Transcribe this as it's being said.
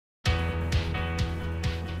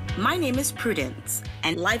My name is Prudence,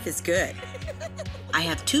 and life is good. I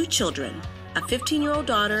have 2 children, a 15-year-old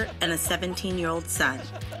daughter and a 17-year-old son.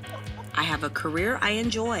 I have a career I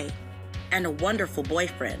enjoy and a wonderful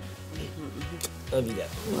boyfriend. Love you, Dad.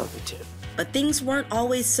 Love you, too. But things weren't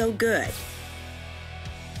always so good.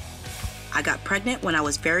 I got pregnant when I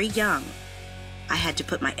was very young. I had to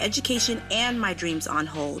put my education and my dreams on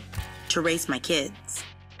hold to raise my kids.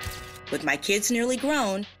 With my kids nearly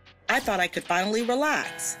grown, I thought I could finally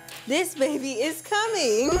relax. This baby is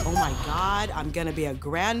coming. Oh my God, I'm gonna be a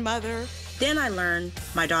grandmother. Then I learned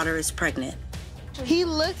my daughter is pregnant. He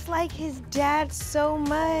looks like his dad so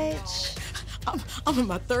much. I'm in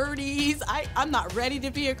my 30s. I'm not ready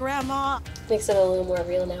to be a grandma. Makes it a little more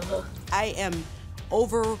real now, huh? I am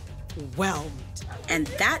overwhelmed. And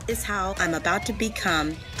that is how I'm about to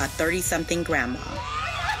become a 30-something grandma.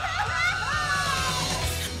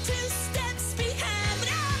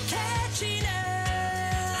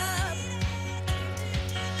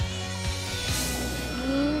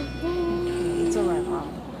 It's all right,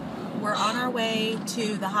 Mom. We're on our way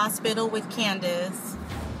to the hospital with Candace.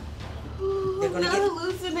 They're gonna get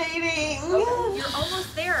hallucinating. Oh, you're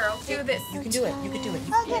almost there. Do this. You can do it. You can do it.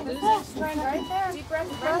 Right there. Deep breath.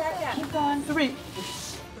 Right there. Yeah. Keep going. 3.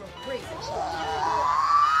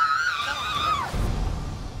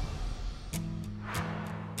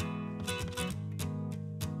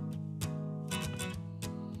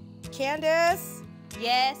 Candace?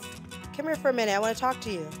 Yes. Come here for a minute. I want to talk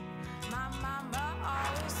to you. My mama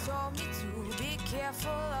always told me to be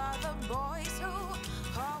careful of the boys who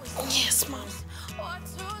always Yes, Mom. what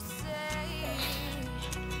to say.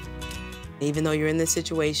 Even though you're in this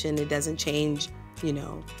situation, it doesn't change, you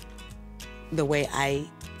know, the way I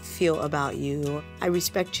feel about you. I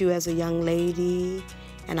respect you as a young lady,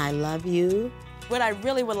 and I love you. What I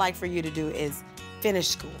really would like for you to do is finish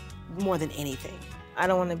school, more than anything. I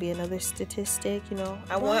don't want to be another statistic, you know.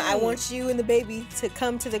 I want you and the baby to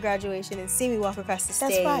come to the graduation and see me walk across the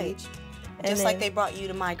stage. That's right. And Just then, like they brought you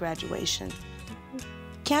to my graduation.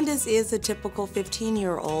 Candace is a typical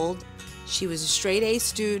 15-year-old. She was a straight-A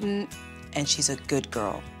student, and she's a good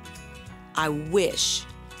girl. I wish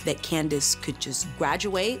that Candace could just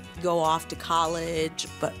graduate, go off to college,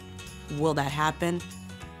 but will that happen?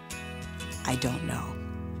 I don't know.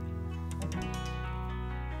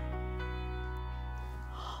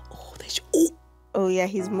 Oh yeah,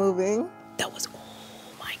 he's moving. That was, oh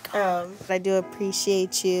my God. I do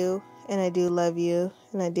appreciate you, and I do love you,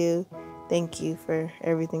 and I do thank you for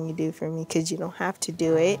everything you do for me, because you don't have to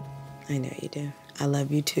do it. I know you do. I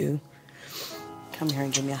love you too. Come here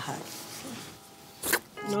and give me a hug.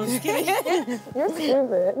 No, I'm just kidding. You're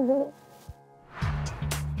stupid.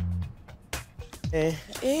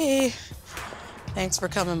 Hey, thanks for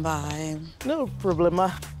coming by. No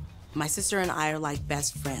problema. My sister and I are like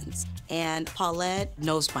best friends. And Paulette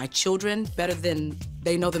knows my children better than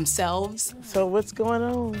they know themselves. So what's going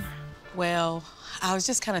on? Well, I was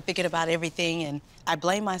just kind of thinking about everything, and I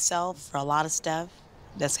blame myself for a lot of stuff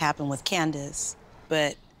that's happened with Candace.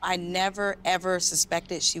 But I never, ever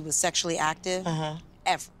suspected she was sexually active,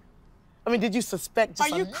 ever. I mean, did you suspect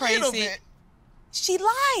just Are you a little crazy? bit? She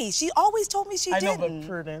lies. She always told me she I didn't. know, but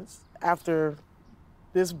Prudence, after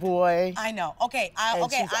this boy. I know. Okay.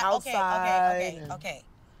 And she's outside Okay.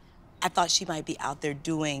 I thought she might be out there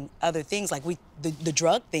doing other things, like the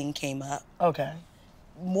drug thing came up. Okay.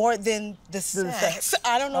 More than the sex.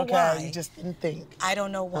 I don't know why. Okay, you just didn't think. I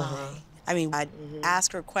don't know why. I mean, I'd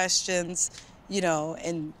ask her questions, you know,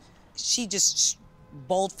 and she just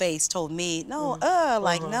bold-faced told me, no,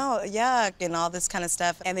 no, yuck, and all this kind of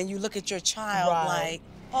stuff. And then you look at your child like,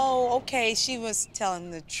 oh, okay, she was telling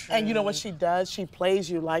the truth. And you know what she does? She plays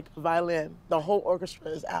you like a violin. The whole orchestra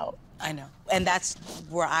is out. I know. And that's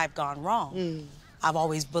where I've gone wrong. I've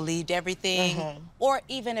always believed everything. Or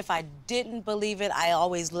even if I didn't believe it, I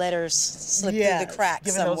always let her slip through the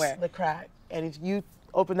cracks somewhere. The crack. And if you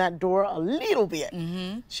open that door a little bit,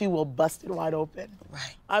 she will bust it wide open.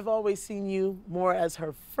 Right. I've always seen you more as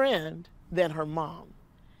her friend than her mom.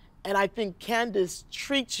 And I think Candace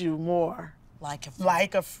treats you more like a friend.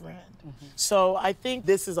 Like a friend. So I think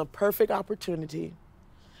this is a perfect opportunity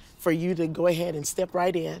for you to go ahead and step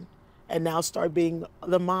right in and now start being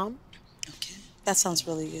the mom. Okay. That sounds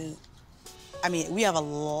really good. I mean, we have a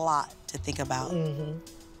lot to think about.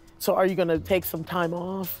 So are you gonna take some time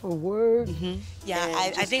off for work? Yeah,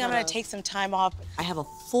 I think I'm gonna take some time off. I have a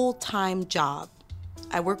full-time job.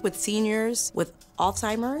 I work with seniors with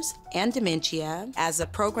Alzheimer's and dementia as a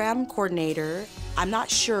program coordinator. I'm not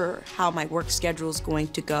sure how my work schedule is going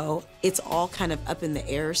to go. It's all kind of up in the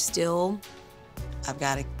air still. I've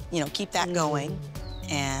got to, you know, keep that going.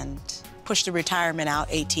 And pushed the retirement out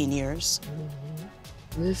 18 years.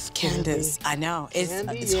 Miss Candace, I know.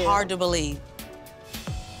 It's yeah. hard to believe.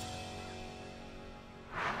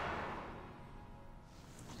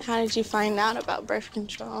 How did you find out about birth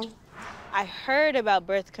control? I heard about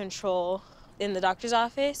birth control in the doctor's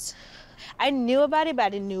office. I knew about it, but I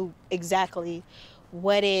didn't know exactly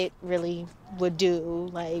what it really would do.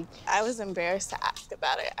 Like, I was embarrassed to ask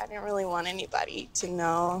about it. I didn't really want anybody to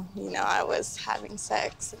know, I was having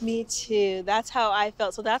sex. me too. That's how I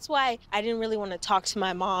felt. So that's why I didn't really want to talk to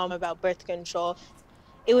my mom about birth control.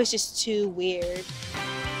 It was just too weird.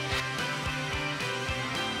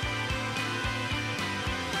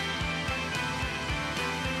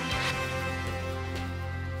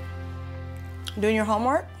 Doing your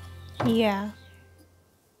homework? Yeah,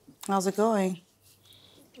 How's it going?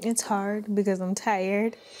 it's hard because I'm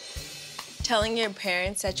tired. Telling your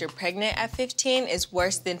parents that you're pregnant at 15 is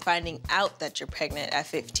worse than finding out that you're pregnant at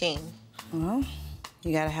 15. Well,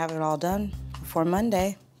 you gotta have it all done before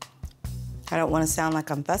Monday. I don't want to sound like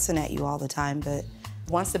I'm fussing at you all the time, but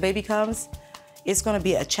once the baby comes, it's gonna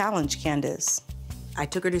be a challenge, Candace. I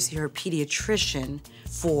took her to see her pediatrician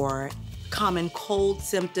for common cold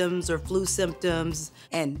symptoms or flu symptoms,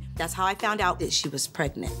 and that's how I found out that she was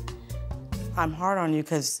pregnant. I'm hard on you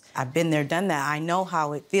because I've been there, done that. I know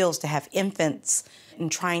how it feels to have infants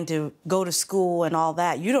and trying to go to school and all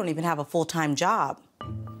that. You don't even have a full-time job.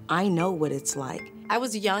 I know what it's like. I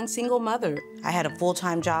was a young single mother. I had a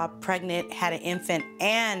full-time job, pregnant, had an infant,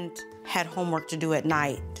 and had homework to do at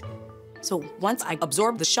night. So once I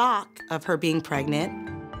absorbed the shock of her being pregnant,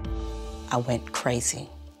 I went crazy.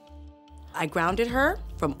 I grounded her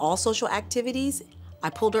from all social activities. I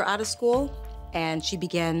pulled her out of school, and she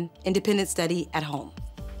began independent study at home.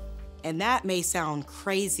 And that may sound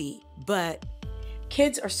crazy, but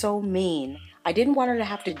kids are so mean. I didn't want her to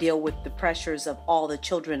have to deal with the pressures of all the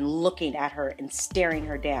children looking at her and staring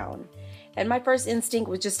her down. And my first instinct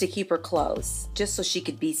was just to keep her close, just so she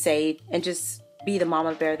could be safe and just be the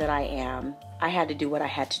mama bear that I am. I had to do what I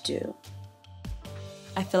had to do.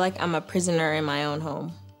 I feel like I'm a prisoner in my own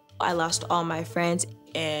home. I lost all my friends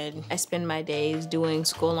and I spend my days doing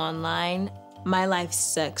school online. My life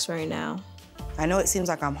sucks right now. I know it seems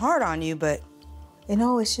like I'm hard on you, but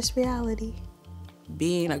It's just reality.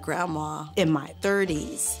 being a grandma in my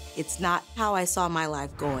 30s, it's not how I saw my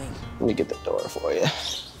life going. Let me get the door for you.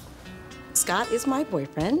 Scott is my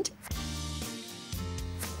boyfriend.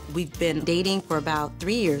 We've been dating for about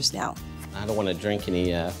 3 years now. I don't want to drink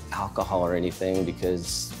any alcohol or anything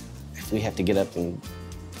because if we have to get up and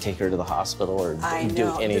take her to the hospital or do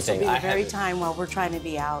anything, This will be the very haven't- time while we're trying to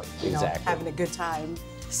be out, Exactly. having a good time.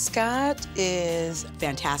 Scott is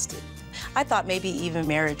fantastic. I thought maybe even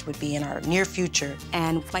marriage would be in our near future.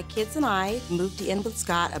 And my kids and I moved in with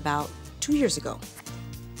Scott about 2 years ago.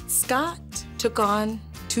 Scott took on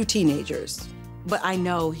 2 teenagers, but I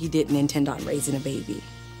know he didn't intend on raising a baby.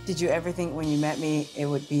 Did you ever think when you met me it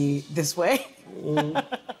would be this way?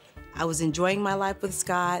 I was enjoying my life with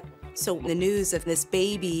Scott. So the news of this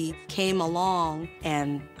baby came along,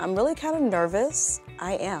 and I'm really kind of nervous.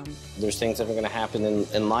 I am. There's things that are going to happen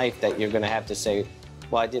in life that you're going to have to say,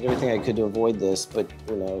 well, I did everything I could to avoid this, but,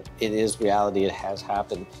 it is reality. It has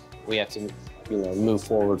happened. We have to, move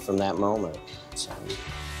forward from that moment. So.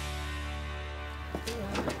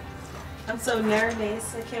 I'm so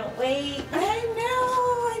nervous. I can't wait. I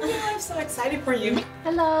know. I'm so excited for you.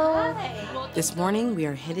 Hello. Hi. This morning, we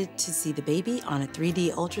are headed to see the baby on a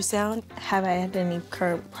 3D ultrasound. Have I had any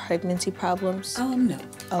current pregnancy problems? No.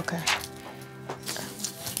 Okay.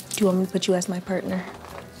 Do you want me to put you as my partner?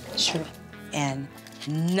 Sure. And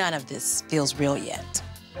none of this feels real yet.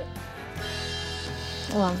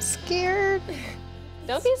 Well, I'm scared.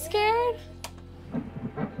 Don't be scared.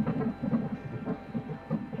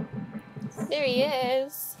 There he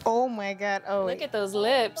is. Oh my God. Oh, Look at those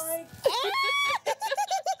lips.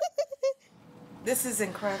 This is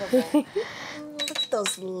incredible. Look at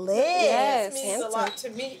those lips. Yes, It means a handsome. lot to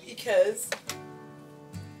me because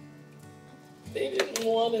they didn't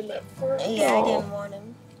want him at first. Yeah, I didn't want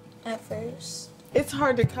him at first. It's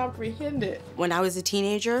hard to comprehend it. When I was a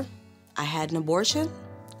teenager, I had an abortion,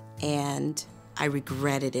 and I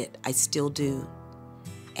regretted it. I still do.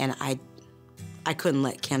 And I couldn't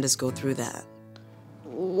let Candace go through that.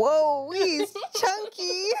 Whoa, he's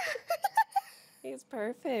chunky. He's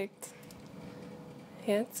perfect.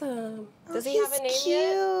 Handsome. Does he He's have a name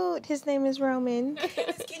cute. yet? His name is Roman.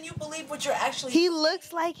 Can you believe what you're actually... He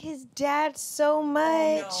looks like his dad so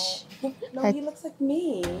much. No, he looks like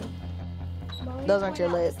me. Those aren't your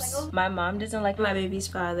lips. My mom doesn't like my baby's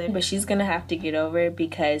father, but she's gonna have to get over it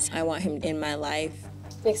because I want him in my life.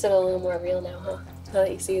 Makes it a little more real now, huh? I'll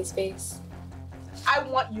let you see his face. I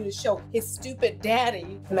want you to show his stupid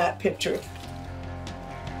daddy in that picture.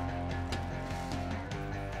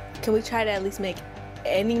 Can we try to at least make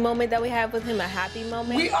any moment that we have with him a happy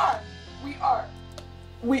moment? We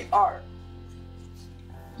are.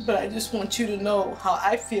 But I just want you to know how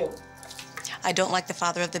I feel. I don't like the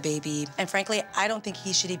father of the baby, and frankly, I don't think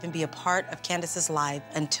he should even be a part of Candace's life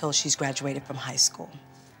until she's graduated from high school.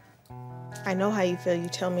 I know how you feel. You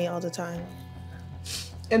tell me all the time.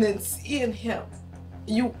 And then seeing him,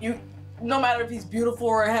 you, no matter if he's beautiful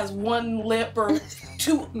or has one lip or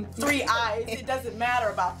 2, 3 eyes, it doesn't matter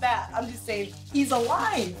about that. I'm just saying he's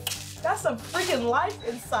alive. That's a freaking life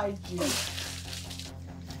inside you.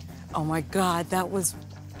 Oh my God, that was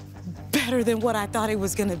better than what I thought it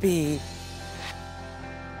was gonna be.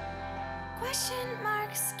 Question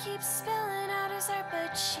marks keep spilling out his heart,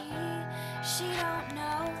 but she don't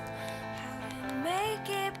know how to make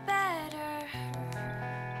it better.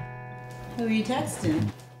 Who are you texting?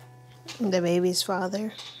 The baby's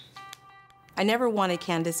father. I never wanted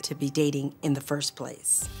Candace to be dating in the first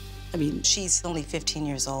place. I mean, she's only 15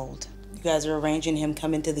 years old. You guys are arranging him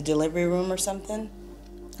come into the delivery room or something?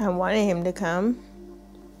 I wanted him to come.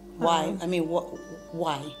 Why? I mean,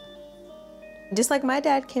 why? Just like my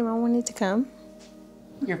dad came, I wanted to come.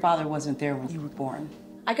 Your father wasn't there when you were born.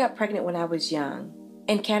 I got pregnant when I was young,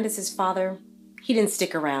 and Candace's father, he didn't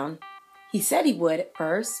stick around. He said he would at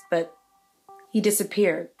first, but he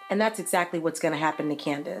disappeared, and that's exactly what's going to happen to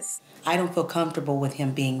Candace. I don't feel comfortable with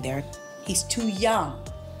him being there. He's too young.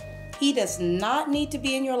 He does not need to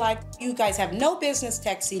be in your life. You guys have no business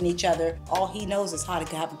texting each other. All he knows is how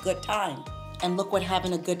to have a good time. And look what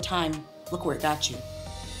having a good time, look where it got you.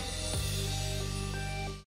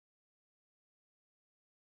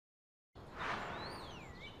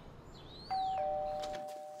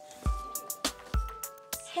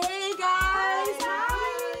 Hey guys!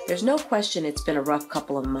 There's no question it's been a rough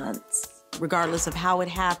couple of months. Regardless of how it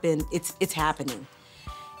happened, it's happening.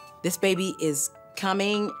 This baby is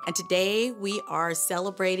coming, and today we are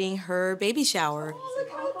celebrating her baby shower.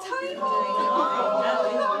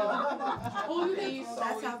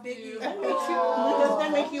 That's how big you are. Does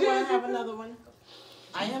that make you want to have another one?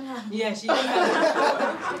 I am having. Yeah, she is.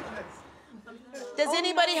 Does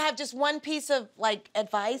anybody have just one piece of,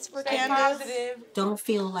 advice for Candace? Positive. Don't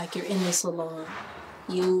feel like you're in this alone.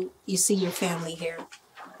 You see your family here.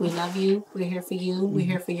 We love you. We're here for you. We're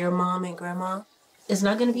here for your mom and grandma. It's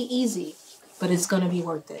not going to be easy, but it's going to be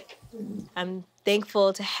worth it. I'm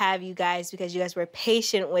thankful to have you guys because you guys were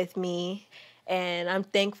patient with me. And I'm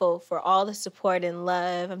thankful for all the support and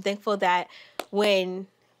love. I'm thankful that when,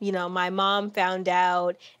 my mom found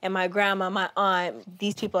out and my grandma, my aunt,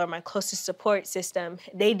 these people are my closest support system.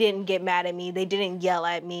 They didn't get mad at me. They didn't yell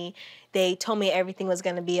at me. They told me everything was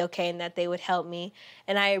going to be okay and that they would help me.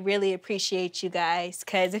 And I really appreciate you guys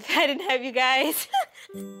because if I didn't have you guys...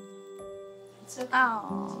 It's okay.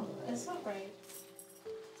 Oh. It's all right.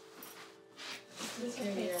 It's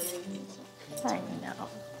okay. I know.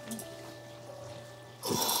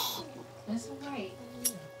 It's all right.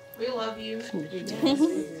 We love you. Can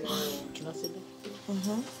I sit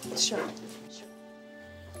down? Sure.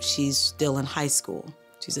 She's still in high school.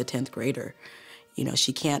 She's a 10th grader.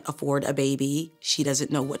 She can't afford a baby. She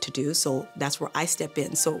doesn't know what to do, so that's where I step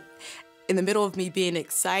in. So in the middle of me being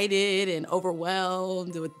excited and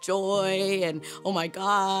overwhelmed with joy and, oh my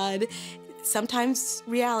God, sometimes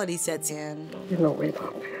reality sets in. You know we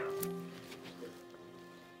love you.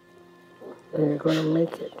 And you're gonna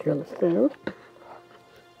make it, you understand?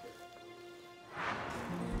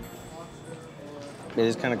 It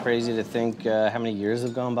is kind of crazy to think how many years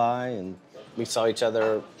have gone by, and we saw each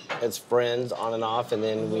other as friends on and off, and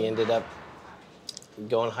then we ended up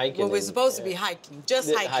going hiking. Well, we're supposed to be hiking,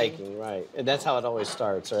 just hiking. Hiking, right. And that's how it always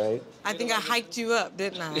starts, right? I think I hiked you up,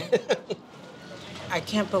 didn't I? I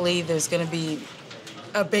can't believe there's gonna be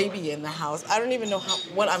a baby in the house. I don't even know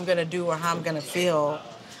what I'm gonna do or how I'm gonna feel.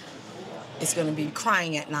 It's gonna be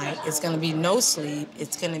crying at night. It's gonna be no sleep.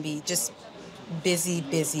 It's gonna be just busy,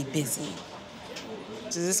 busy, busy.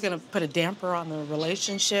 Is this gonna put a damper on the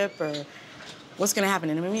relationship or what's gonna happen?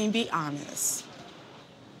 And I mean, be honest.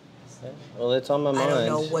 Well, it's on my mind. I don't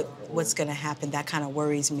know what's gonna happen. That kind of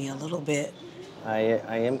worries me a little bit. I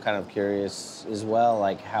am kind of curious as well,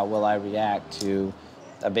 like how will I react to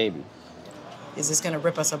a baby? Is this gonna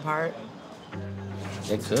rip us apart?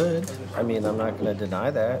 It could. I mean, I'm not gonna deny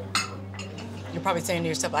that. You're probably saying to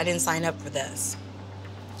yourself, I didn't sign up for this.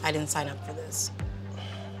 I didn't sign up for this.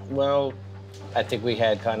 Well, I think we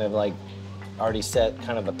had kind of already set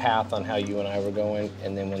kind of a path on how you and I were going,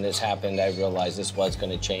 and then when this happened, I realized this was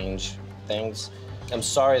gonna change things. I'm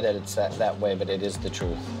sorry that it's that way, but it is the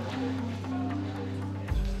truth.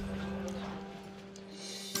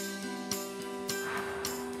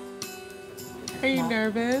 Are you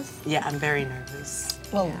nervous? Yeah, I'm very nervous.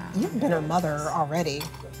 Well, you've been a mother already,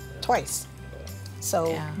 twice.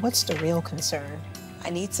 So what's the real concern? I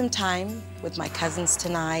need some time with my cousins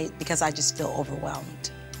tonight because I just feel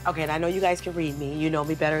overwhelmed. Okay, and I know you guys can read me. You know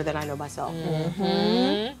me better than I know myself.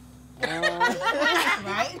 Mm-hmm.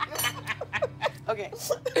 Right? Okay.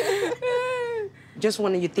 Just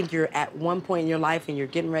when you think you're at one point in your life and you're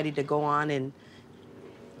getting ready to go on and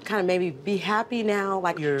kind of maybe be happy now,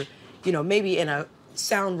 like you're, you know, maybe in a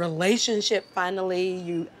sound relationship finally,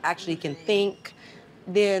 you actually can think,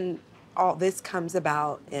 then all this comes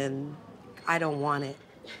about and I don't want it.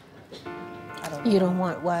 You don't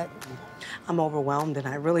want what? I'm overwhelmed and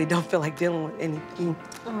I really don't feel like dealing with anything.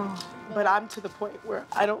 Oh. But I'm to the point where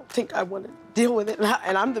I don't think I want to deal with it.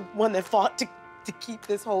 And I'm the one that fought to keep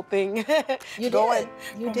this whole thing going.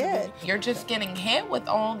 You did. You're just getting hit with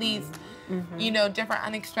all these, you know, different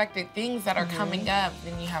unexpected things that are coming up.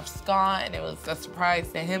 Then you have Scott, and it was a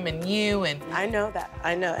surprise to him and you. And I know that.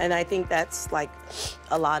 I know. And I think that's like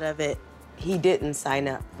a lot of it. He didn't sign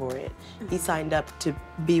up for it. He signed up to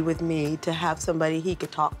be with me, to have somebody he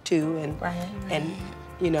could talk to, and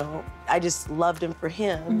you know, I just loved him for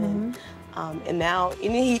him, and now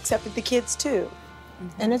he accepted the kids too.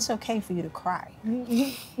 And it's okay for you to cry,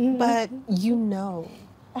 but you know,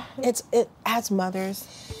 as mothers,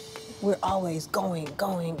 we're always going,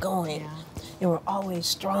 and we're always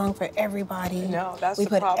strong for everybody. No, that's we the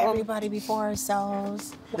put problem. everybody before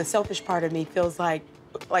ourselves. The selfish part of me feels like,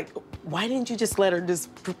 why didn't you just let her just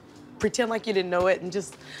pretend like you didn't know it and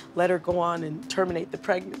just let her go on and terminate the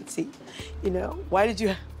pregnancy? You know, why did you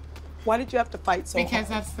have to fight so hard? because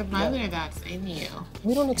that's the mother that's in you.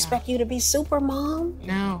 We don't expect you to be super mom.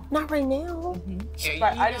 No. Not right now.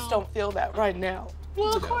 Right, I just don't feel that right now.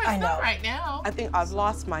 Well, of course, I know. not right now. I think I've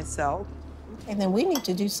lost myself. And then we need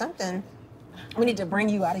to do something. We need to bring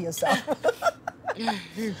you out of yourself.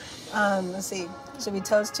 Let's see. Should we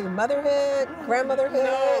toast to motherhood, grandmotherhood?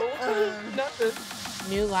 No, nothing.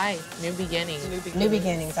 New life, new beginnings. New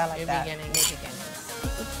beginnings. I like New that. beginnings, new beginnings.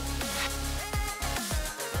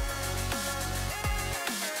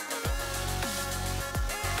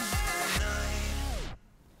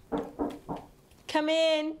 Come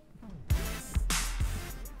in.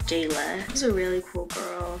 Jayla is a really cool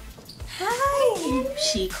girl. Hi.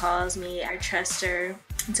 She calls me, I trust her.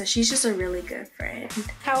 And so she's just a really good friend.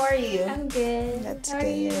 How are you? I'm good. That's How are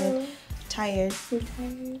good. you? Tired. You're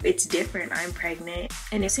tired. It's different, I'm pregnant.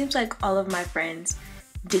 And it seems like all of my friends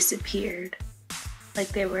disappeared. Like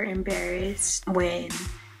they were embarrassed when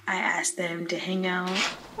I asked them to hang out.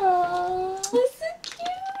 Oh, that's so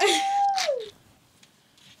cute.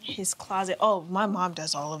 His closet. Oh, my mom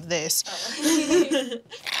does all of this.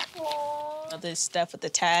 This stuff with the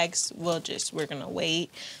tags, we're gonna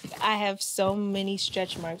wait. I have so many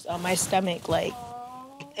stretch marks on my stomach, like.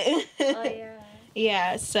 Oh, yeah.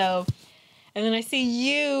 Yeah, so, and then I see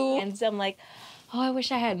you, and so I'm like, oh, I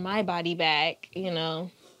wish I had my body back, you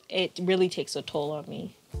know. It really takes a toll on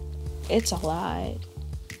me. It's a lot.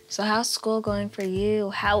 So how's school going for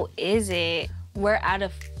you? How is it? We're out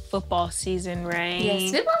of football season, right?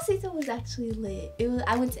 Yes, football season was actually lit.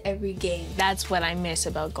 I went to every game. That's what I miss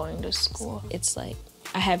about going to school. It's like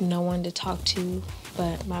I have no one to talk to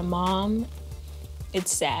but my mom.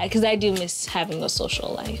 It's sad because I do miss having a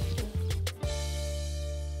social life.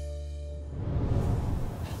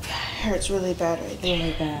 Hurts really bad right there.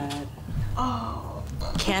 Really bad. Oh.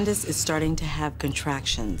 Candace is starting to have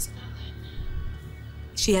contractions.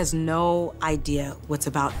 She has no idea what's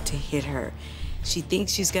about to hit her. She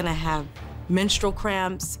thinks she's gonna have menstrual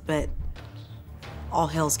cramps, but all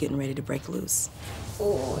hell's getting ready to break loose.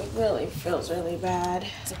 Oh, it really feels really bad.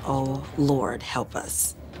 Oh, Lord, help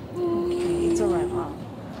us. Okay, it's all right, Mom.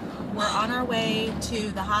 We're on our way to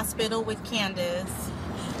the hospital with Candace.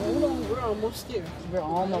 Hold on, we're almost there. We're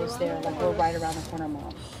almost there. Like we're right around the corner,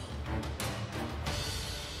 Mom.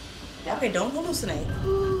 Okay, don't hallucinate.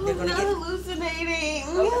 They're gonna get hallucinating.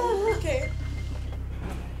 Okay.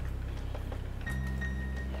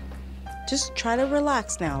 Just try to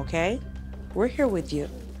relax now, okay? We're here with you.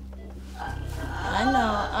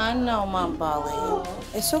 I know, Mom Bali.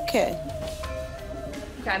 It's okay.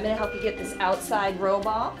 Okay, I'm gonna help you get this outside robe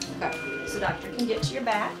off. Okay. So doctor can get to your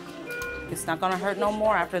back. It's not gonna hurt no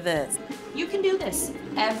more after this. You can do this.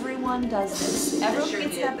 Everyone does this. Everyone who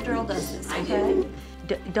gets an epidural does this, okay?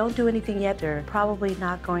 Don't do anything yet. They're probably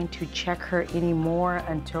not going to check her anymore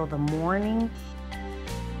until the morning.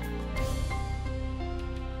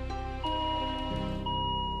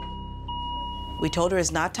 We told her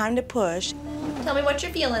it's not time to push. Tell me what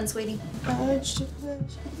you're feeling, sweetie. Okay.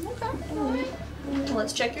 Well,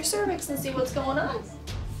 let's check your cervix and see what's going on.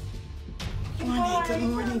 Good morning, good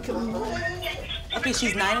morning, good morning. Okay,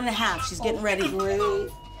 she's 9.5. She's getting ready. Great.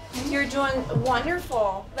 You're doing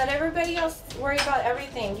wonderful. Let everybody else worry about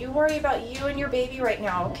everything. You worry about you and your baby right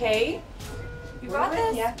now, okay? You got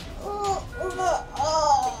this? Yeah.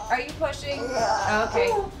 Are you pushing?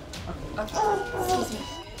 Okay. Excuse me.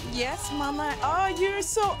 Yes, Mama. Oh,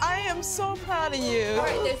 I am so proud of you. All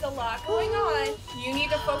right, there's a lot going on. You need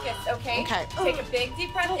to focus, okay? Okay. Take a big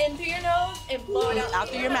deep breath in through your nose and blow it out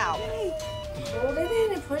through your mouth. Hold it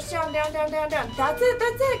in and push down, down, down, down, down. That's it.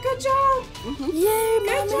 Good job. Yay, Good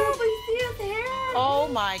Mama. job. We see his hair. Oh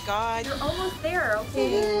my God. You're almost there,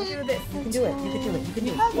 okay? You can do this. You can do it. You can do it. You can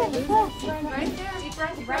do it. Right there. Deep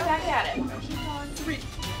breath. Right back at it. 3.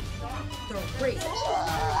 3.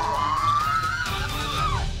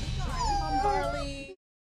 Barley.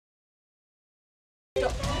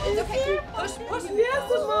 It's okay. Push. Yes,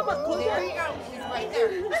 Mama. There you go. He's right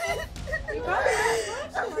there. You got it.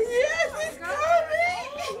 Yes, he's coming.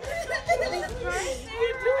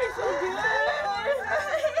 You're doing so good.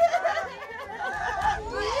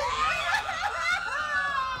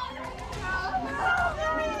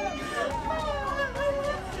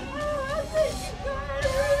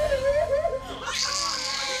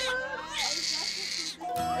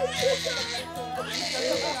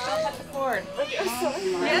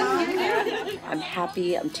 I'm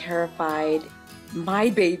happy, I'm terrified. My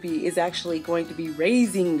baby is actually going to be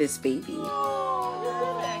raising this baby.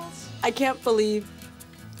 I can't believe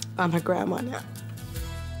I'm a grandma now.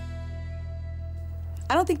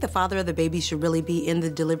 I don't think the father of the baby should really be in the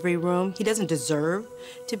delivery room. He doesn't deserve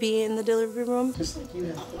to be in the delivery room.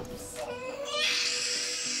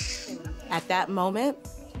 At that moment,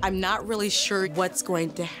 I'm not really sure what's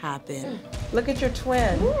going to happen. Look at your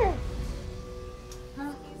twin.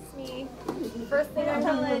 First thing I'm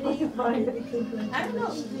telling you. I don't know.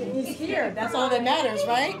 He's here. That's all that matters,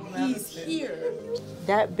 right? He's here.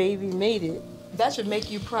 That baby made it. That should make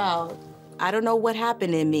you proud. I don't know what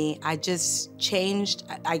happened in me. I just changed.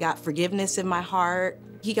 I got forgiveness in my heart.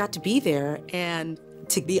 He got to be there, and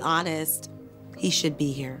to be honest, he should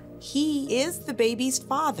be here. He is the baby's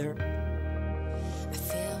father. I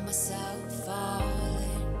feel myself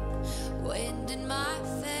falling, wind in my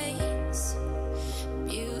face,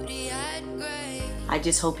 beauty and grace. I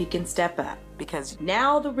just hope he can step up, because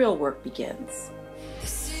now the real work begins.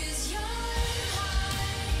 This is your heart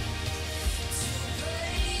to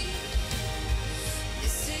break.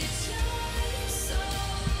 This is your soul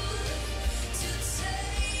to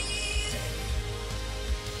take.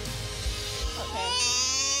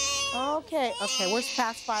 Okay, where's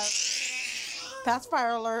pass fire? Pass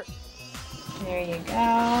fire alert. There you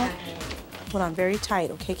go. Hold on very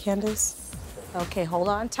tight, okay, Candace? Okay, hold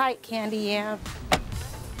on tight, Candy, yeah.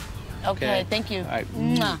 Okay, thank you. All right.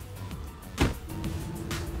 Mwah.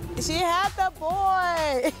 She had the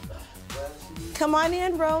boy. Come on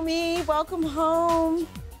in, Romy. Welcome home.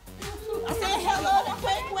 Say hello to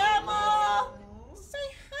my grandma. Say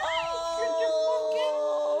hi.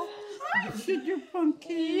 Should you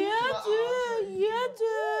funky? Yeah,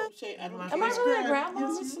 dude. Am I really a grandma?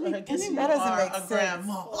 That doesn't make sense.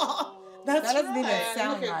 That doesn't even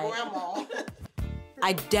sound right. Grandma.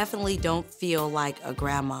 I definitely don't feel like a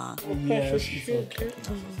grandma. Yes, okay.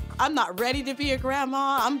 I'm not ready to be a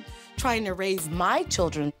grandma. I'm trying to raise my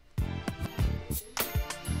children.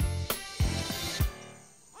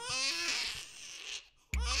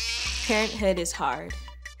 Parenthood is hard.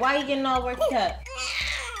 Why are you getting all worked up?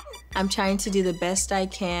 I'm trying to do the best I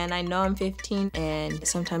can. I know I'm 15 and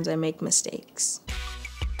sometimes I make mistakes.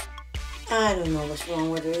 I don't know what's wrong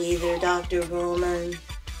with her either, Dr. Roman.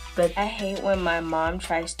 But I hate when my mom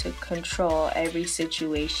tries to control every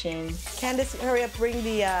situation. Candace, hurry up, bring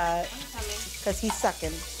the, because he's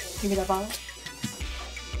sucking. Give me that bottle.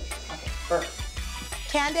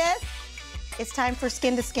 Candace, it's time for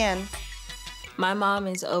skin to skin. My mom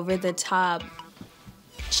is over the top.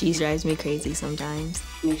 She drives me crazy sometimes.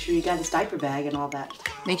 Make sure you got his diaper bag and all that.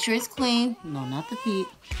 Make sure it's clean. No, not the feet.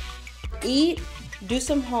 Eat, do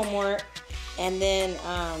some homework, and then,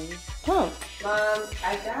 pump. Mom,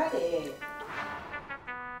 I got it.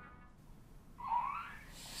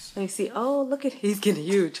 Let me see. Oh, look at, he's getting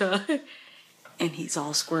huge, huh? And he's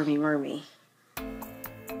all squirmy wormy.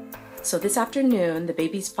 So this afternoon, the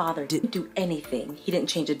baby's father didn't do anything. He didn't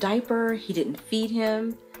change a diaper. He didn't feed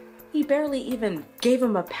him. He barely even gave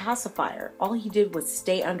him a pacifier. All he did was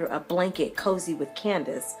stay under a blanket cozy with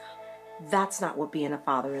Candace. That's not what being a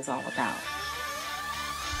father is all about.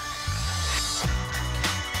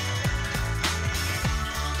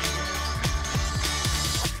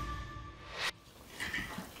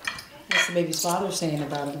 the baby's father saying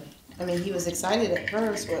about him? I mean, he was excited at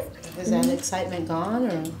first. What, is that excitement gone,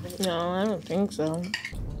 or? No, I don't think so.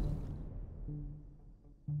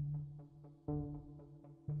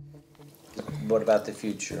 What about the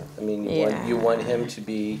future? I mean, Yeah. you want him to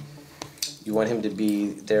be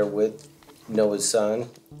there with Noah's son.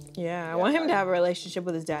 Yeah, I want him to have a relationship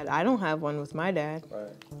with his dad. I don't have one with my dad.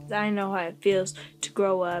 Right. I know how it feels to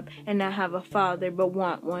grow up and not have a father but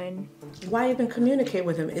want one. Why even communicate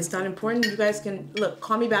with him? It's not important. You guys can, look,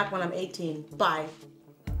 call me back when I'm 18. Bye.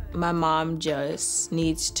 My mom just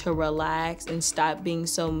needs to relax and stop being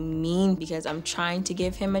so mean because I'm trying to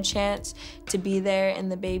give him a chance to be there in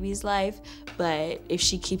the baby's life. But if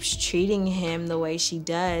she keeps treating him the way she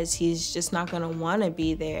does, he's just not gonna wanna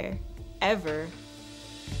be there, ever.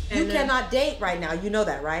 You cannot date right now. You know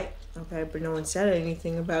that, right? Okay, but no one said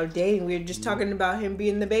anything about dating. We were just talking about him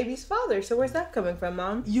being the baby's father. So where's that coming from,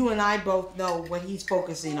 Mom? You and I both know what he's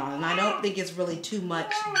focusing on, and I don't think it's really too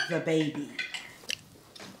much the baby.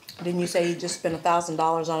 Didn't you say he just spent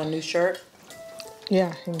 $1,000 on a new shirt?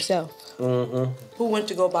 Yeah, himself. Mm-hmm. Who went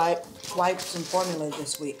to go buy wipes and formula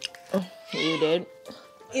this week? You did.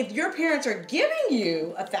 If your parents are giving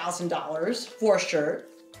you $1,000 for a shirt,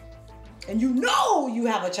 and you know you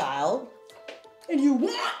have a child, and you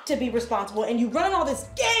want to be responsible, and you run all this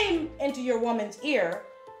game into your woman's ear,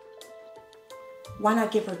 why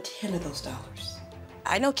not give her 10 of those dollars?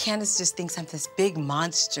 I know Candace just thinks I'm this big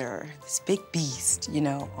monster, this big beast, you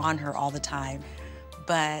know, on her all the time.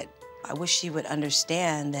 But I wish she would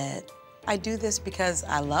understand that I do this because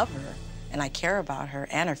I love her and I care about her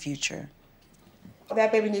and her future.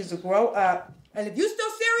 That baby needs to grow up. And if you're still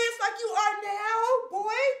serious like you are now,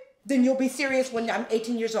 boy, then you'll be serious when I'm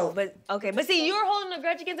 18 years old. But see, you're holding a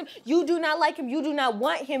grudge against him. You do not like him. You do not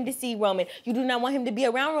want him to see Roman. You do not want him to be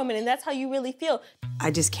around Roman, and that's how you really feel. I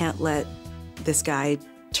just can't let this guy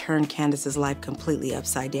turn Candace's life completely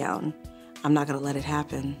upside down. I'm not gonna let it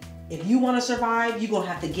happen. If you want to survive, you're gonna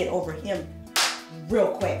have to get over him real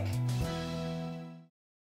quick.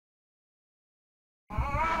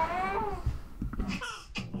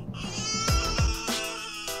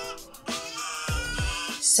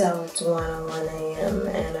 So it's 1:01 a.m.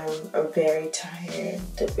 and I'm very tired.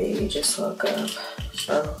 The baby just woke up.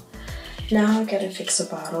 So now I gotta fix a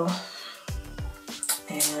bottle.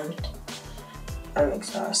 And I'm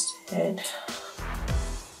exhausted.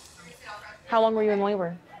 How long were you in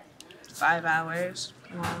labor? 5 hours.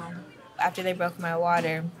 Wow. After they broke my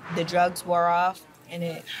water, the drugs wore off and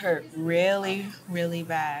it hurt really, really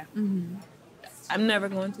bad. Mm-hmm. I'm never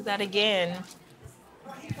going through that again.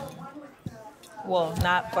 Well,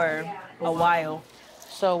 not for a while.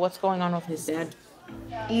 So what's going on with his dad?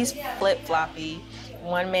 He's flip-floppy.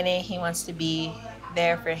 1 minute he wants to be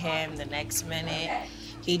there for him, the next minute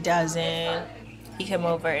he doesn't. He came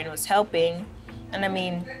over and was helping. And I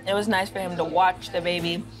mean, it was nice for him to watch the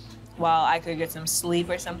baby while I could get some sleep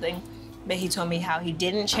or something. But he told me how he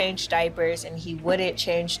didn't change diapers and he wouldn't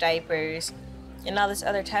change diapers and all this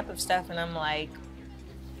other type of stuff. And I'm like,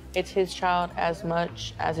 it's his child as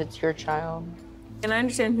much as it's your child. And I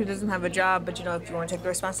understand who doesn't have a job, but you know, if you want to take the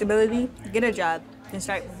responsibility, get a job and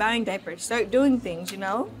start buying diapers, start doing things, you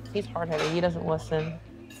know? He's hard-headed, he doesn't listen.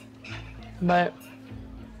 But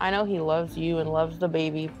I know he loves you and loves the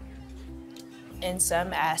baby. In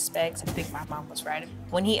some aspects, I think my mom was right.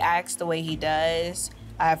 When he acts the way he does,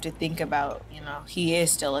 I have to think about, you know, he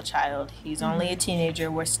is still a child. He's only a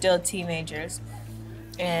teenager. We're still teenagers.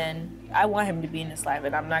 And I want him to be in his life,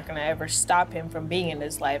 and I'm not going to ever stop him from being in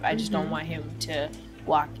his life. I just don't want him to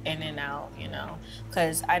walk in and out, you know,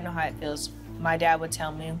 because I know how it feels. My dad would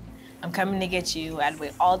tell me, I'm coming to get you. I'd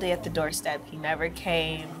wait all day at the doorstep. He never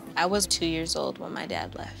came. I was 2 years old when my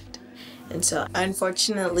dad left. And so,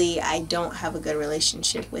 unfortunately, I don't have a good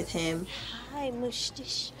relationship with him. Hi,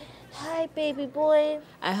 Mushtish. Hi, baby boy.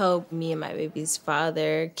 I hope me and my baby's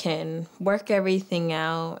father can work everything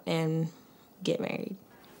out and get married.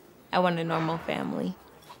 I want a normal family.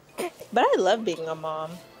 But I love being a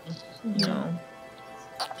mom. You know,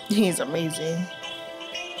 he's amazing.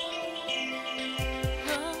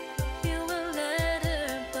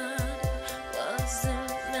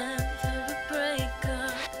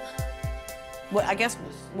 What I guess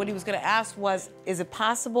what he was gonna ask was, is it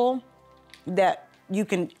possible that you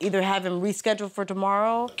can either have him rescheduled for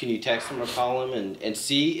tomorrow? Can you text him or call him and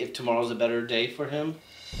see if tomorrow's a better day for him?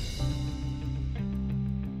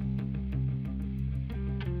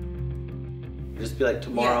 Just be like,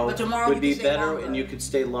 tomorrow, would be better and you could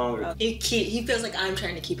stay longer. He feels like I'm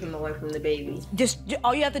trying to keep him away from the baby. Just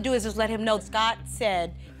all you have to do is just let him know. Scott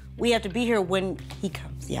said we have to be here when he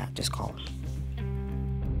comes. Yeah, just call him.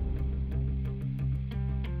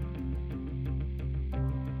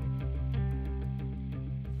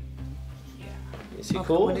 Is he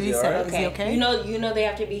cool? What did he Is he say? all right? Is he okay? You know they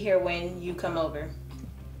have to be here when you come over.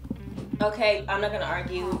 Okay, I'm not gonna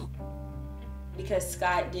argue because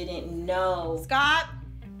Scott didn't know. Scott!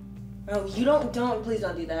 Oh, please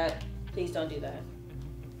don't do that. Please don't do that.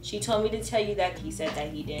 She told me to tell you that he said that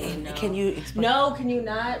he didn't know. Can you explain? No, can you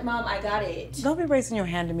not? Mom, I got it. Don't be raising your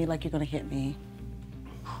hand to me like you're gonna hit me.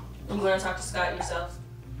 You wanna talk to Scott yourself?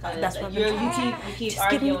 That's what you keep Just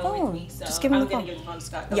give me the arguing phone. with me, so Just give me I'm the gonna phone. give the phone to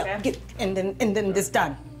Scott, okay? Yeah, and then this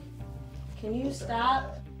done. Can you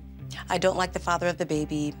stop? I don't like the father of the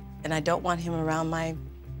baby, and I don't want him around my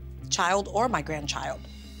child or my grandchild.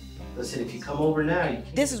 Listen, if you come over now, you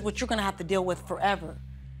can't. This is what you're gonna have to deal with forever.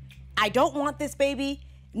 I don't want this baby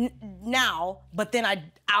now, but then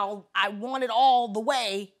I want it all the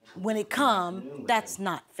way when it comes. That's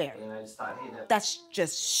not fair. And I just thought, hey, That's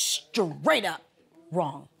just straight up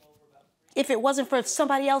wrong. If it wasn't for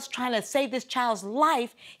somebody else trying to save this child's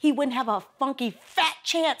life, he wouldn't have a funky fat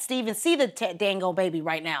chance to even see the dango baby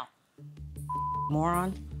right now.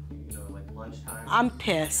 Moron. like lunchtime. I'm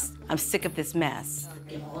pissed. I'm sick of this mess.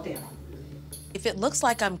 If it looks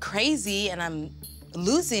like I'm crazy and I'm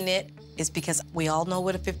losing it, it's because we all know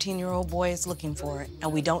what a 15-year-old boy is looking for,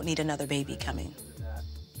 and we don't need another baby coming.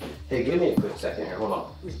 Hey, give me a quick second here. Hold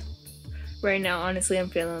on. Right now, honestly, I'm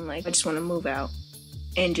feeling like I just want to move out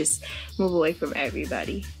and just move away from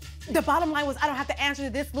everybody. The bottom line was I don't have to answer to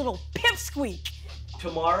this little pipsqueak.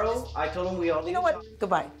 Tomorrow, I told him we all. You know what?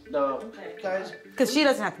 Goodbye. No, guys. Because she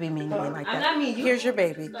doesn't have to be mean to me like that. I'm not mean. Here's your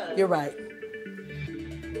baby. You're right.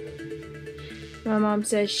 My mom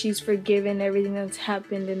says she's forgiven everything that's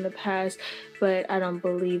happened in the past, but I don't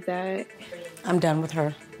believe that. I'm done with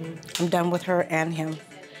her. I'm done with her and him.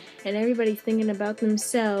 And everybody's thinking about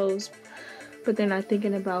themselves, but they're not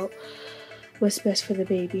thinking about what's best for the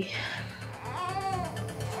baby.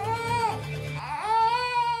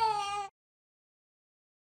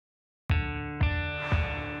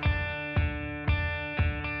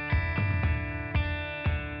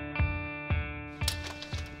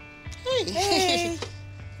 Hey,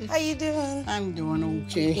 how you doing? I'm doing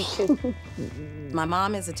okay. My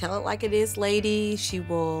mom is a tell it like it is lady. She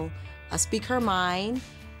will speak her mind,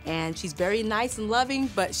 and she's very nice and loving,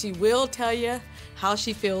 but she will tell you how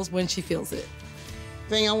she feels when she feels it.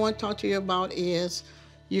 The thing I want to talk to you about is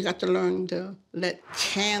you got to learn to let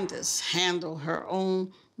Candace handle her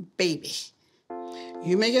own baby.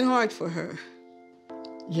 You make it hard for her.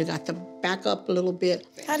 You got to back up a little bit.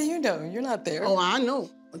 How do you know? You're not there. Oh, I know.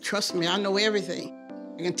 Trust me, I know everything.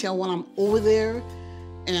 I can tell when I'm over there,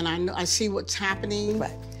 and I see what's happening.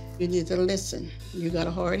 Right. You need to listen. You got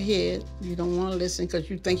a hard head. You don't want to listen because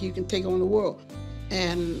you think you can take on the world.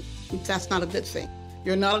 And that's not a good thing.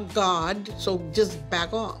 You're not a god, so just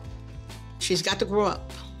back off. She's got to grow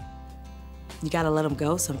up. You gotta let them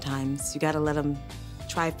go sometimes. You gotta let them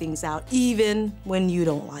try things out, even when you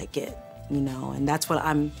don't like it, you know, and that's what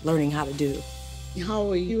I'm learning how to do. How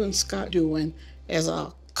are you and Scott doing as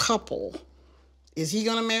a couple? Is he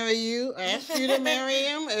gonna marry you, ask you to marry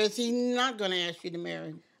him, or is he not gonna ask you to marry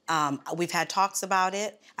him? We've had talks about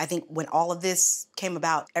it. I think when all of this came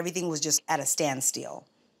about, everything was just at a standstill.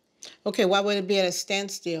 Okay, why would it be at a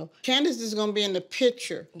standstill? Candace is gonna be in the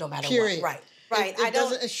picture. No matter period. what. Right.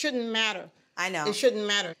 It shouldn't matter. I know. It shouldn't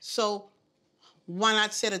matter. So why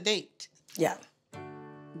not set a date? Yeah.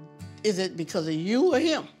 Is it because of you or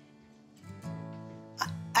him?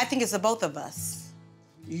 I think it's the both of us.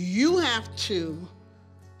 You have to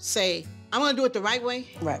say, I'm gonna do it the right way.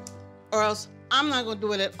 Right. Or else I'm not gonna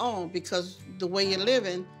do it at all, because the way you're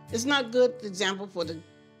living is not a good example for the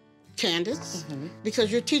Candace,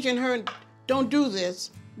 because you're teaching her, don't do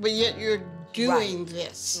this, but yet you're doing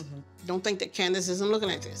this. Don't think that Candace isn't looking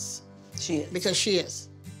at this. She is. Because she is.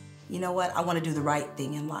 You know what? I want to do the right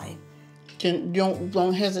thing in life. Then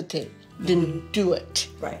don't hesitate. Then do it.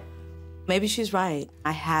 Right. Maybe she's right.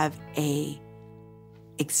 I have a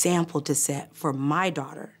example to set for my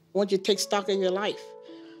daughter. I want you to take stock of your life.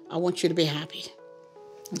 I want you to be happy.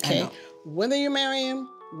 Okay? Whether you marry him,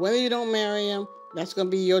 whether you don't marry him, that's gonna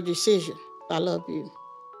be your decision. I love you.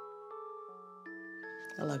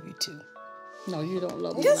 I love you too. No, you don't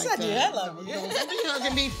love me Yes, like I do. that. I love you. Don't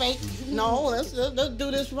can be fake. No, let's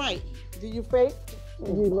do this right. Do you fake?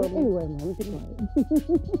 You love me. Anyway, man, be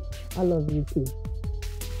quiet. I love you too.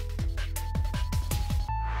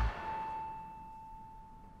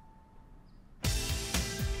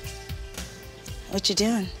 What you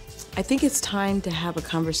doing? I think it's time to have a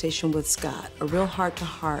conversation with Scott, a real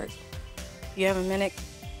heart-to-heart. You have a minute?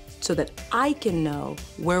 So that I can know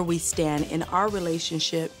where we stand in our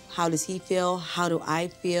relationship. How does he feel? How do I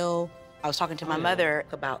feel? I was talking to my mother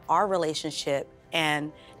about our relationship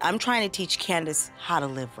And I'm trying to teach Candace how to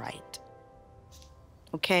live right.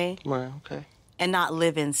 Okay? Right, okay. And not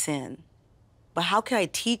live in sin. But how can I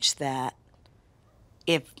teach that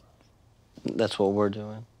if... That's what we're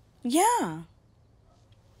doing. Yeah.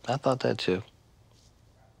 I thought that too.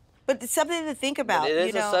 But it's something to think about. But it is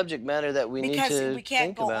you know, a subject matter that we need to because we can't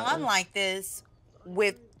think go about. on like this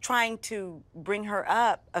with trying to bring her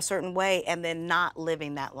up a certain way and then not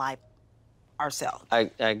living that life ourselves. I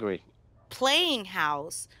agree. Playing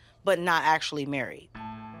house, but not actually married.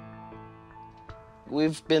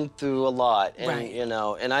 We've been through a lot, and Right. you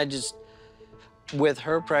know, and I just, with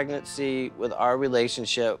her pregnancy, with our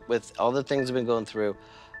relationship, with all the things I've been going through,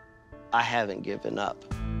 I haven't given up.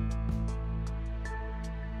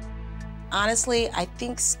 Honestly, I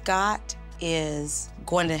think Scott is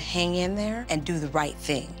going to hang in there and do the right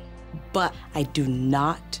thing. But I do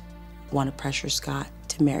not want to pressure Scott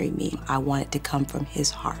to marry me. I want it to come from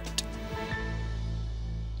his heart.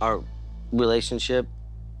 Our relationship,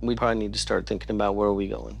 we probably need to start thinking about where are we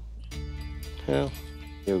going. You know,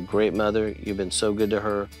 you're a great mother. You've been so good to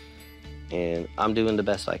her. And I'm doing the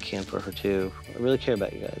best I can for her, too. I really care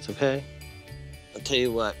about you guys, okay? I'll tell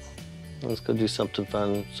you what. Let's go do something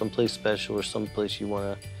fun, someplace special or someplace you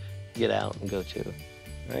want to get out and go to,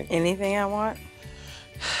 right? Anything I want?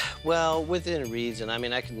 Well, within reason. I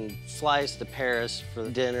mean, I can fly us to Paris for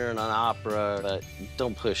dinner and an opera, but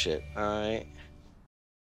don't push it, all right?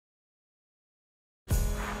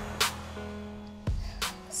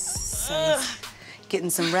 So,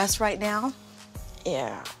 getting some rest right now?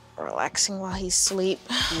 Yeah, relaxing while he's asleep.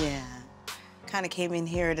 Yeah. Kind of came in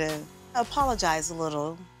here to apologize a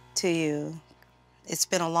little to you. It's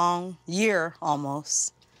been a long year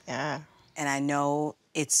almost. Yeah. And I know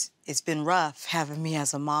it's been rough having me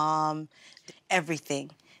as a mom,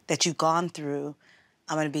 everything that you've gone through.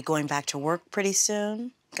 I'm gonna be going back to work pretty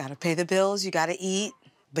soon. Gotta pay the bills, you gotta eat,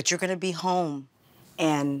 but you're gonna be home.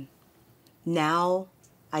 And now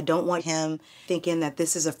I don't want him thinking that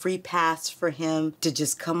this is a free pass for him to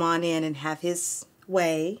just come on in and have his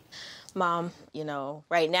way. Mom, you know,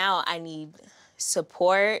 right now I need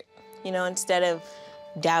support, you know, instead of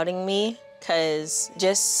doubting me, because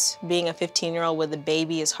just being a 15-year-old with a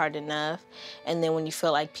baby is hard enough. And then when you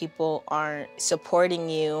feel like people aren't supporting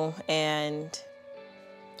you and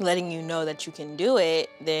letting you know that you can do it,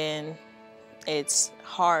 then it's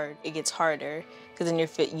hard. It gets harder, because then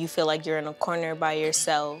you feel like you're in a corner by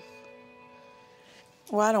yourself.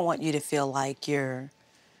 Well, I don't want you to feel like you're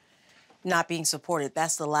not being supported.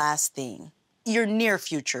 That's the last thing. Your near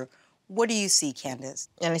future. What do you see, Candace?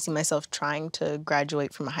 And I see myself trying to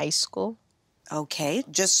graduate from high school. Okay,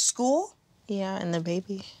 just school? Yeah, and the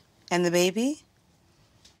baby. And the baby?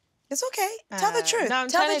 It's okay. Tell the truth. No, I'm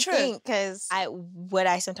Tell trying the to truth. think, because what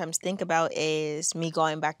I sometimes think about is me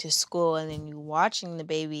going back to school and then you watching the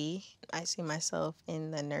baby. I see myself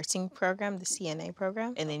in the nursing program, the CNA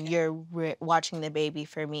program, and then you're watching the baby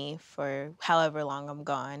for me for however long I'm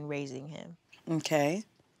gone, raising him. Okay.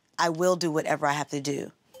 I will do whatever I have to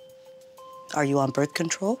do. Are you on birth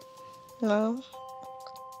control? No.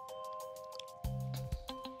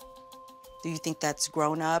 Do you think that's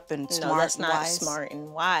grown up and smart No, that's and not wise? smart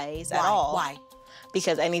and wise at Why? all. Why?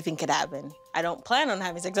 Because anything could happen. I don't plan on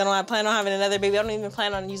having sex. I don't plan on having another baby. I don't even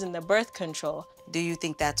plan on using the birth control. Do you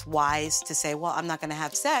think that's wise to say, well, I'm not going to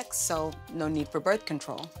have sex, so no need for birth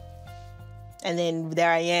control? And then there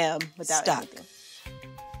I am without Stuck. anything.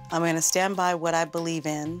 I'm going to stand by what I believe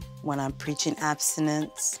in when I'm preaching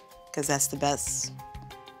abstinence, because that's the best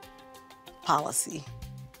policy.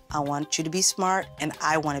 I want you to be smart, and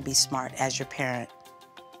I want to be smart as your parent.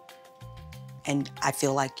 And I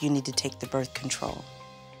feel like you need to take the birth control.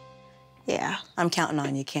 Yeah. I'm counting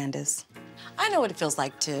on you, Candace. I know what it feels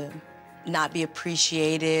like to not be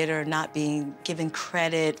appreciated or not being given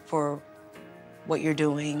credit for what you're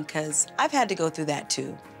doing, because I've had to go through that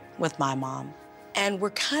too with my mom. And we're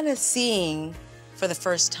kind of seeing, for the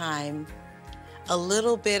first time, a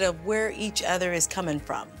little bit of where each other is coming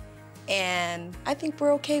from. And I think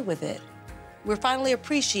we're okay with it. We're finally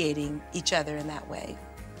appreciating each other in that way.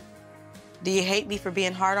 Do you hate me for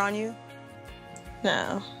being hard on you?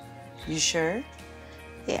 No. You sure?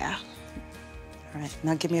 Yeah. All right,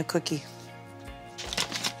 now give me a cookie.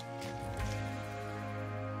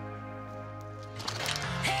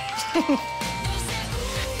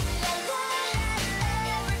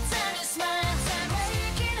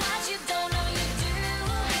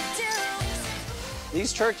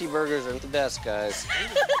 These turkey burgers are the best, guys.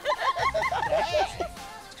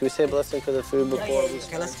 Can we say a blessing for the food before we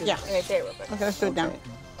start? Yeah. Okay, say it real quick. Okay, let's do it down.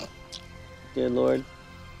 Dear Lord,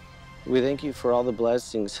 we thank you for all the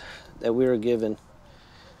blessings that we are given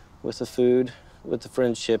with the food, the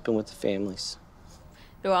friendship and with the families.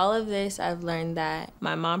 Through all of this, I've learned that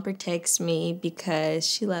my mom protects me because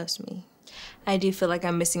she loves me. I do feel like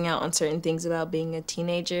I'm missing out on certain things about being a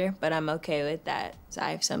teenager, but I'm okay with that.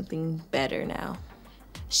 I have something better now.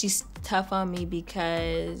 She's tough on me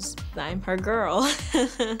because I'm her girl.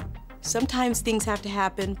 Sometimes things have to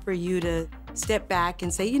happen for you to step back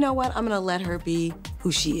and say, you know what, I'm gonna let her be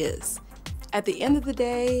who she is. At the end of the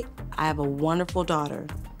day, I have a wonderful daughter,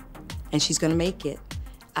 and she's gonna make it.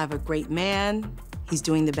 I have a great man, he's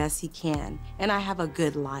doing the best he can, and I have a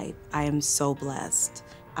good life. I am so blessed.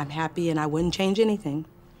 I'm happy and I wouldn't change anything.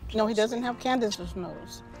 No, he doesn't have Candace's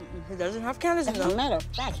nose. He doesn't have Candace's As a matter of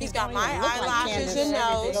fact, He's got my look like eyelashes Candace. and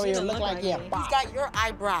nose. He don't even look like He's got your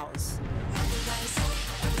eyebrows.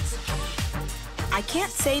 I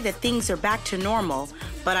can't say that things are back to normal,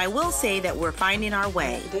 but I will say that we're finding our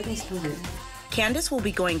way. Candace will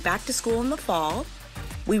be going back to school in the fall.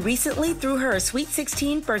 We recently threw her a Sweet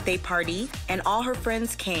 16 birthday party, and all her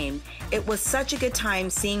friends came. It was such a good time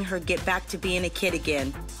seeing her get back to being a kid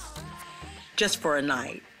again, just for a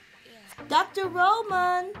night. Dr.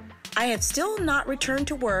 Roman! I have still not returned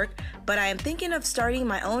to work, but I am thinking of starting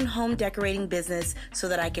my own home decorating business so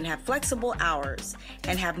that I can have flexible hours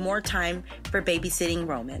and have more time for babysitting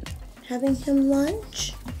Roman. Having him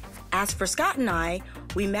lunch? As for Scott and I,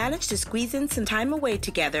 we managed to squeeze in some time away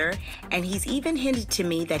together, and he's even hinted to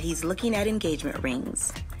me that he's looking at engagement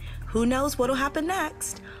rings. Who knows what'll happen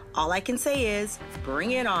next? All I can say is,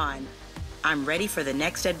 bring it on. I'm ready for the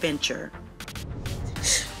next adventure.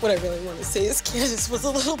 What I really want to say is Candace was a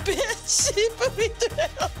little bitch. She put me through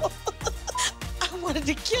hell. I wanted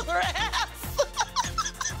to kill her ass.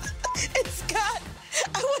 And Scott,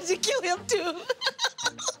 I wanted to kill him too.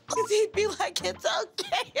 Because he'd be like, it's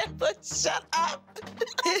okay, but shut up.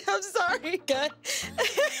 I'm sorry, God.